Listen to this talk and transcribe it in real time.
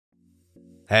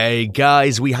Hey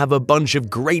guys, we have a bunch of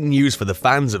great news for the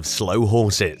fans of slow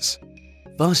horses.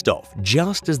 First off,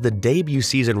 just as the debut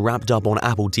season wrapped up on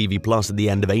Apple TV Plus at the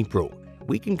end of April,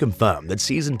 we can confirm that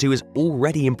Season 2 is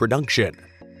already in production.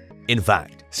 In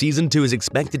fact, Season 2 is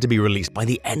expected to be released by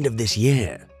the end of this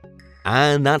year.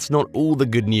 And that's not all the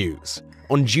good news.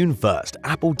 On June 1st,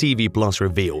 Apple TV Plus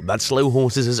revealed that Slow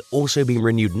Horses has also been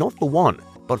renewed not for 1,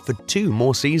 but for 2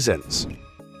 more seasons.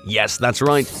 Yes, that's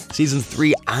right, Seasons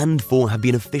 3 and 4 have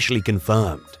been officially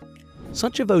confirmed.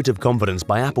 Such a vote of confidence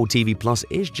by Apple TV Plus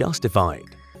is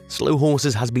justified. Slow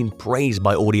Horses has been praised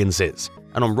by audiences,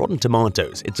 and on Rotten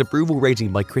Tomatoes, its approval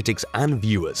rating by critics and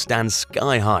viewers stands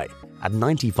sky high at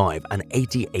 95% and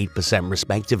 88%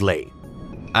 respectively.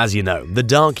 As you know, the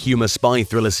dark humor spy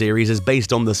thriller series is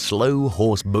based on the Slow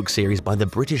Horse book series by the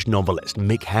British novelist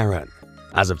Mick Herron.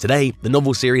 As of today, the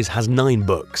novel series has 9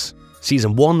 books.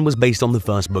 Season 1 was based on the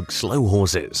first book, Slow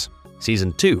Horses.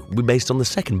 Season 2 will be based on the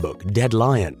second book, Dead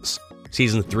Lions.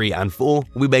 Season 3 and 4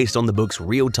 will be based on the books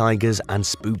Real Tigers and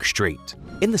Spook Street.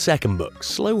 In the second book,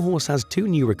 Slow Horse has 2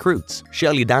 new recruits,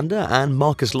 Shirley Dander and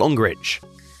Marcus Longridge.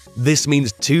 This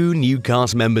means 2 new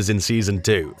cast members in Season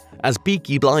 2, as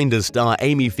Peaky Blinders star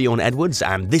Aimee-Ffion Edwards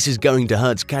and This Is Going to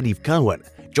Hurt's Kadiff Kirwan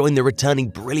join the returning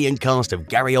brilliant cast of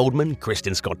Gary Oldman,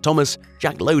 Kristin Scott Thomas,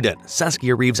 Lowden,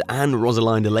 Saskia Reeves and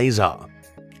Rosalind Eleazar.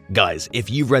 Guys, if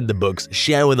you've read the books,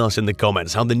 share with us in the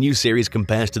comments how the new series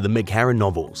compares to the Mick Herron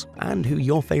novels and who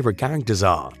your favorite characters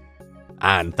are.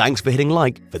 And thanks for hitting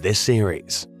like for this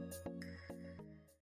series.